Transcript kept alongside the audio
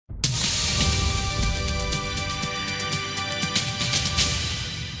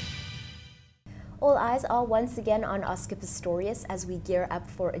All eyes are once again on Oscar Pistorius as we gear up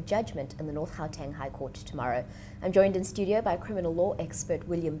for a judgment in the North Gauteng High Court tomorrow. I'm joined in studio by criminal law expert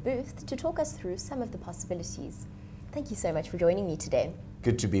William Booth to talk us through some of the possibilities. Thank you so much for joining me today.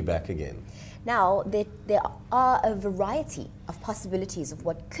 Good to be back again. Now, there are a variety of possibilities of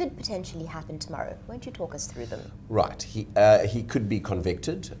what could potentially happen tomorrow. Won't you talk us through them? Right. He could be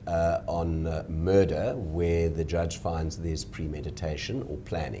convicted on murder where the judge finds there's premeditation or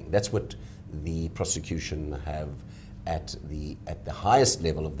planning. That's what the prosecution have at the highest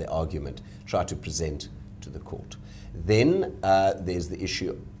level of the argument try to present to the court. Then there's the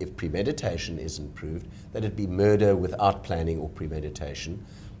issue, if premeditation isn't proved, that it be murder without planning or premeditation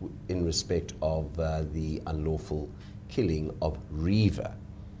in respect of the unlawful killing of Reva.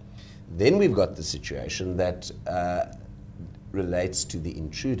 Then we've got the situation that relates to the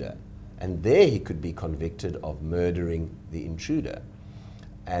intruder, and there he could be convicted of murdering the intruder.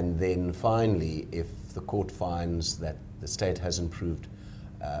 And then finally, if the court finds that the state hasn't proved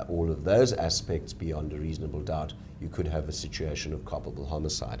all of those aspects beyond a reasonable doubt, you could have a situation of culpable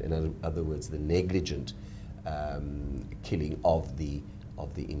homicide. In other words, the negligent killing of the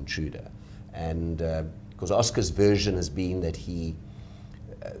intruder. And because Oscar's version has been that he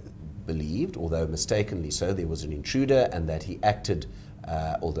believed, although mistakenly so, there was an intruder, and that he acted,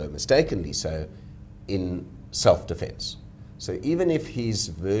 although mistakenly so, in self-defense. So even if his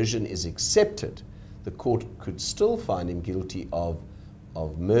version is accepted, the court could still find him guilty of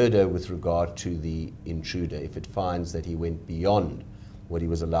murder with regard to the intruder if it finds that he went beyond what he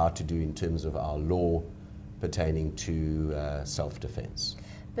was allowed to do in terms of our law pertaining to self-defense.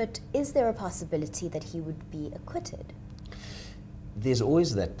 But is there a possibility that he would be acquitted? There's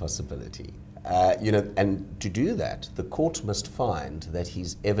always that possibility. And to do that, the court must find that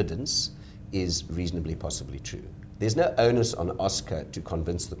his evidence is reasonably possibly true. There's no onus on Oscar to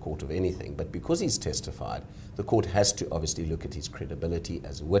convince the court of anything, but because he's testified, the court has to obviously look at his credibility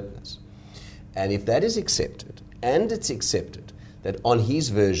as a witness. And if that is accepted, and it's accepted that on his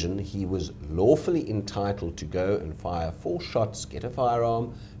version he was lawfully entitled to go and fire 4 shots, get a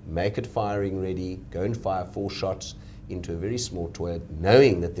firearm, make it firing ready, go and fire 4 shots into a very small toilet,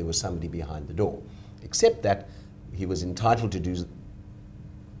 knowing that there was somebody behind the door, except that he was entitled to do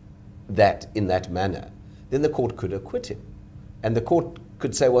that in that manner, then the court could acquit him. And the court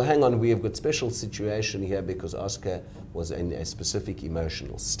could say, well, hang on, we have got special situation here because Oscar was in a specific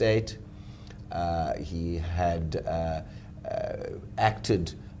emotional state. He had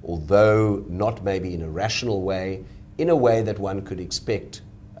acted, although not maybe in a rational way, in a way that one could expect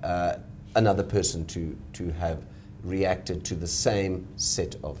another person to have reacted to the same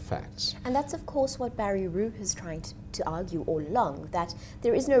set of facts. And that's of course what Barry Roop is trying to argue all along, that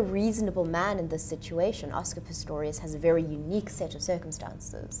there is no reasonable man in this situation. Oscar Pistorius has a very unique set of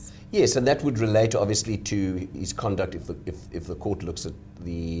circumstances. Yes, and that would relate obviously to his conduct if the court looks at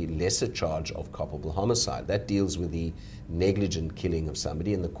the lesser charge of culpable homicide. That deals with the negligent killing of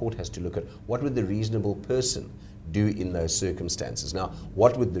somebody, and the court has to look at what would the reasonable person do in those circumstances. Now,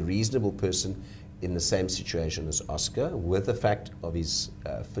 what would the reasonable person in the same situation as Oscar, with the fact of his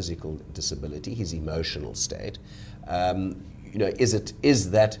physical disability, his emotional state,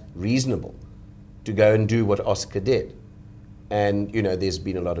 is that reasonable to go and do what Oscar did? And there's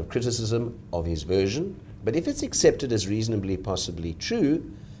been a lot of criticism of his version, but if it's accepted as reasonably possibly true,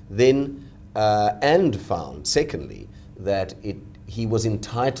 then and found, secondly, that he was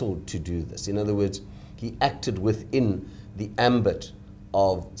entitled to do this. In other words, he acted within the ambit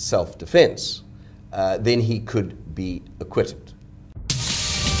of self-defense. Then he could be acquitted.